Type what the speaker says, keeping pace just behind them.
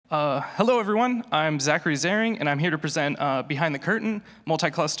Hello, everyone. I'm Zachary Zehring, and I'm here to present Behind the Curtain,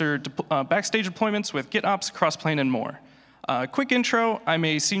 multi-cluster Backstage deployments with GitOps, Crossplane, and more. Quick intro, I'm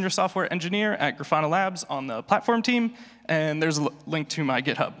a senior software engineer at Grafana Labs on the platform team, and there's a link to my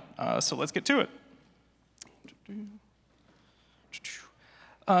GitHub. So let's get to it.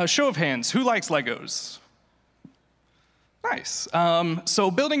 Show of hands, who likes Legos? Nice.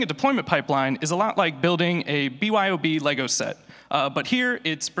 So building a deployment pipeline is a lot like building a BYOB Lego set. But here,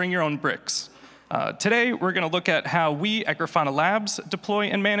 it's bring your own bricks. Today, we're going to look at how we at Grafana Labs deploy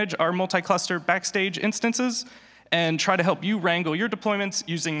and manage our multi-cluster Backstage instances and try to help you wrangle your deployments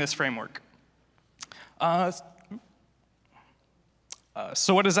using this framework.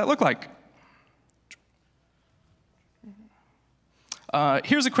 So what does that look like?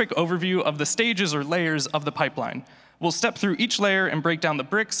 Here's a quick overview of the stages or layers of the pipeline. We'll step through each layer and break down the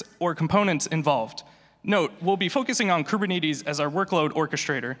bricks or components involved. Note, we'll be focusing on Kubernetes as our workload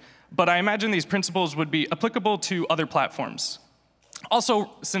orchestrator, but I imagine these principles would be applicable to other platforms.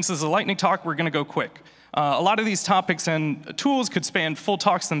 Also, since this is a lightning talk, we're going to go quick. A lot of these topics and tools could span full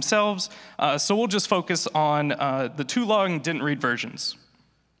talks themselves, so we'll just focus on the too long didn't read versions.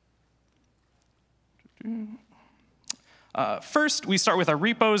 First, we start with our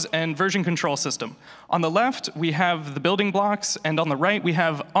repos and version control system. On the left, we have the building blocks, and on the right, we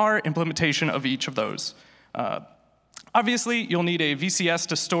have our implementation of each of those. Obviously, you'll need a VCS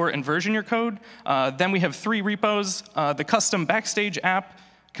to store and version your code. Then we have 3 repos, the custom Backstage app,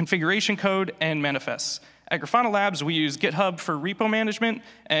 configuration code, and manifests. At Grafana Labs, we use GitHub for repo management,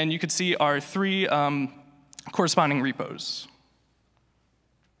 and you can see our 3 corresponding repos.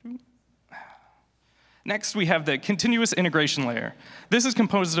 Next, we have the continuous integration layer. This is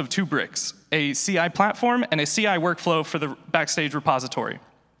composed of 2 bricks, a CI platform and a CI workflow for the Backstage repository.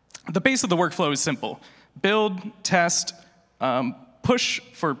 The base of the workflow is simple. Build, test, push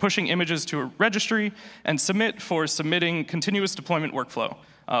for pushing images to a registry, and submit for submitting continuous deployment workflow.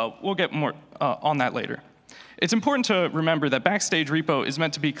 We'll get more on that later. It's important to remember that Backstage repo is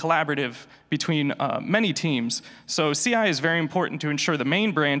meant to be collaborative between many teams, so CI is very important to ensure the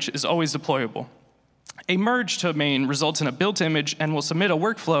main branch is always deployable. A merge to main results in a built image and will submit a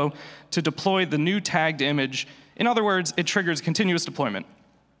workflow to deploy the new tagged image. In other words, it triggers continuous deployment.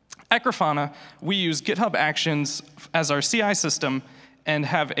 At Grafana, we use GitHub Actions as our CI system and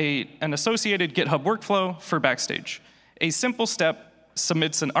have an associated GitHub workflow for Backstage. A simple step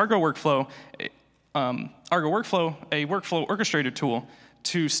submits an Argo workflow, a workflow orchestrator tool,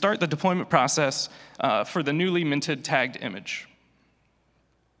 to start the deployment process for the newly minted tagged image.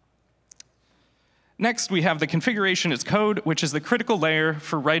 Next, we have the configuration as code, which is the critical layer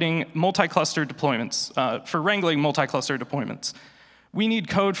for writing multi-cluster deployments, for wrangling multi-cluster deployments. We need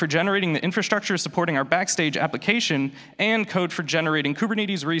code for generating the infrastructure supporting our Backstage application and code for generating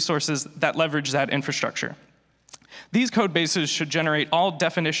Kubernetes resources that leverage that infrastructure. These code bases should generate all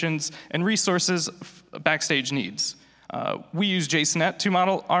definitions and resources Backstage needs. We use Jsonnet to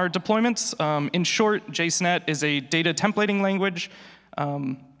model our deployments. In short, Jsonnet is a data templating language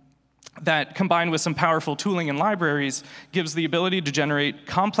that, combined with some powerful tooling and libraries, gives the ability to generate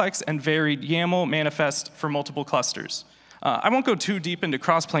complex and varied YAML manifests for multiple clusters. I won't go too deep into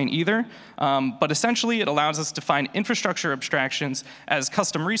Crossplane either, but essentially it allows us to define infrastructure abstractions as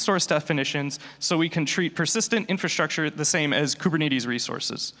custom resource definitions so we can treat persistent infrastructure the same as Kubernetes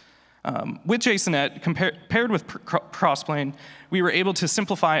resources. With Jsonnet, paired with Crossplane, we were able to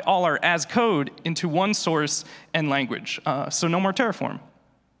simplify all our as code into one source and language, so no more Terraform.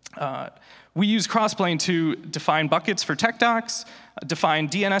 We use Crossplane to define buckets for tech docs, define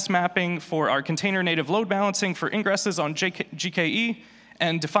DNS mapping for our container-native load balancing for ingresses on GKE,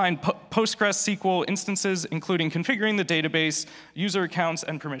 and define PostgreSQL instances, including configuring the database, user accounts,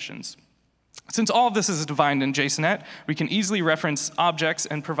 and permissions. Since all of this is defined in Jsonnet, we can easily reference objects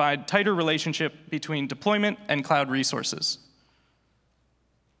and provide tighter relationship between deployment and cloud resources.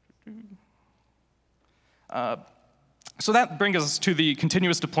 So that brings us to the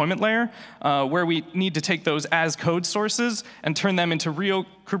continuous deployment layer, where we need to take those as code sources and turn them into real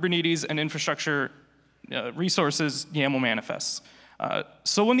Kubernetes and infrastructure resources YAML manifests.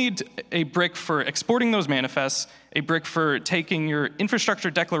 So we'll need a brick for exporting those manifests, a brick for taking your infrastructure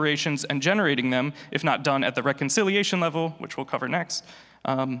declarations and generating them, if not done at the reconciliation level, which we'll cover next,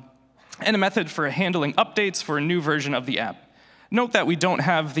 and a method for handling updates for a new version of the app. Note that we don't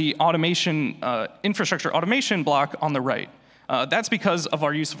have the automation, infrastructure automation block on the right. That's because of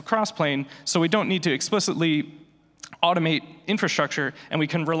our use of Crossplane, so we don't need to explicitly automate infrastructure, and we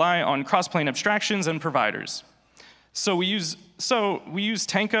can rely on Crossplane abstractions and providers. So we use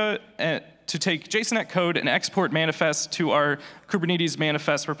Tanka to take JSONet code and export manifests to our Kubernetes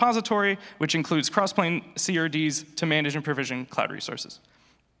manifest repository, which includes Crossplane CRDs to manage and provision cloud resources.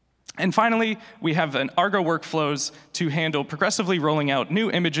 And finally, we have an Argo workflows to handle progressively rolling out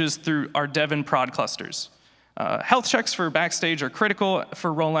new images through our dev and prod clusters. Health checks for Backstage are critical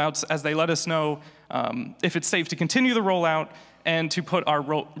for rollouts as they let us know if it's safe to continue the rollout and to put our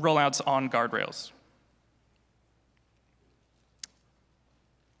rollouts on guardrails.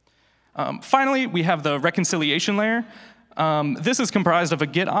 Finally, we have the reconciliation layer. This is comprised of a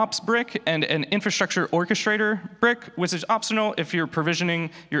GitOps brick and an infrastructure orchestrator brick, which is optional if you're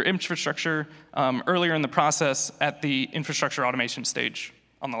provisioning your infrastructure earlier in the process at the infrastructure automation stage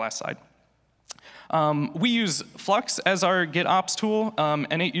on the last slide. We use Flux as our GitOps tool,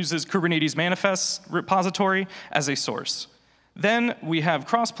 and it uses Kubernetes manifests repository as a source. Then we have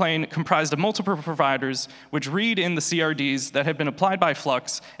Crossplane comprised of multiple providers which read in the CRDs that have been applied by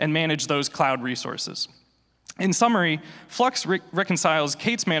Flux and manage those cloud resources. In summary, Flux reconciles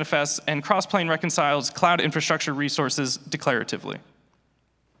Kate's manifests and Crossplane reconciles cloud infrastructure resources declaratively.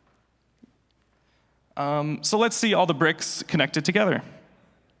 So let's see all the bricks connected together.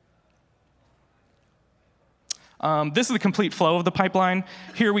 This is the complete flow of the pipeline.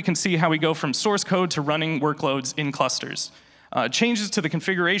 Here we can see how we go from source code to running workloads in clusters. Changes to the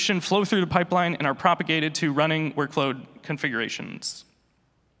configuration flow through the pipeline and are propagated to running workload configurations.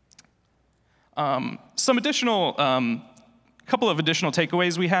 Couple of additional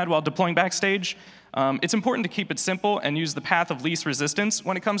takeaways we had while deploying Backstage. It's important to keep it simple and use the path of least resistance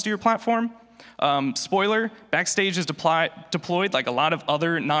when it comes to your platform. Spoiler, Backstage is deployed like a lot of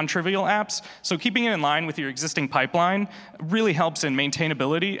other non-trivial apps, so keeping it in line with your existing pipeline really helps in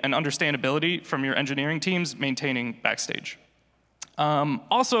maintainability and understandability from your engineering teams maintaining Backstage.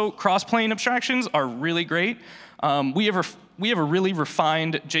 Also, cross-plane abstractions are really great. We have a really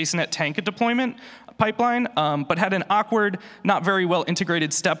refined Jsonnet+Tanka deployment pipeline, but had an awkward, not very well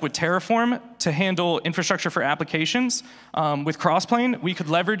integrated step with Terraform to handle infrastructure for applications. With Crossplane, we could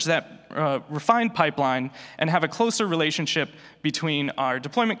leverage that refined pipeline and have a closer relationship between our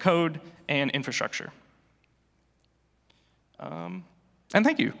deployment code and infrastructure. And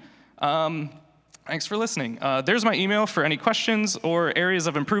thank you. Thanks for listening. There's my email for any questions or areas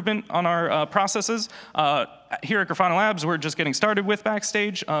of improvement on our processes. Here at Grafana Labs, we're just getting started with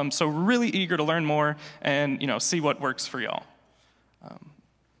Backstage, so really eager to learn more and see what works for y'all.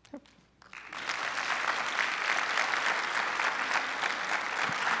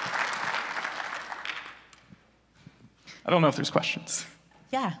 I don't know if there's questions.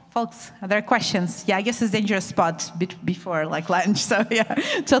 Yeah, folks, are there questions? Yeah, I guess it's a dangerous spot before lunch, so yeah,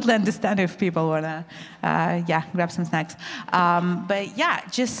 totally understand if people want to, grab some snacks. But yeah,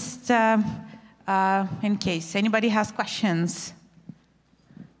 just in case anybody has questions.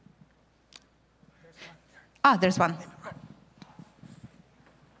 Ah, there's one.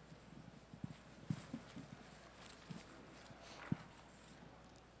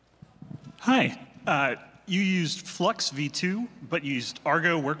 Hi. You used Flux v2, but used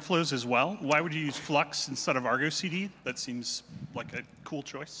Argo workflows as well. Why would you use Flux instead of Argo CD? That seems like a cool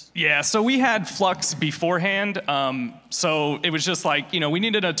choice. Yeah, so we had Flux beforehand. So it was just like, we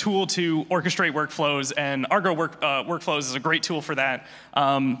needed a tool to orchestrate workflows, and Argo workflows is a great tool for that.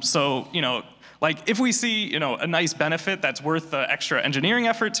 Like if we see, a nice benefit that's worth the extra engineering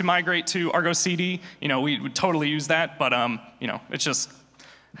effort to migrate to Argo CD, we would totally use that. But, it's just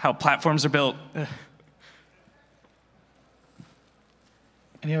how platforms are built.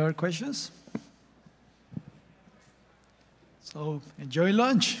 Any other questions? So enjoy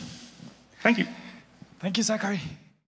lunch. Thank you. Thank you, Zachary.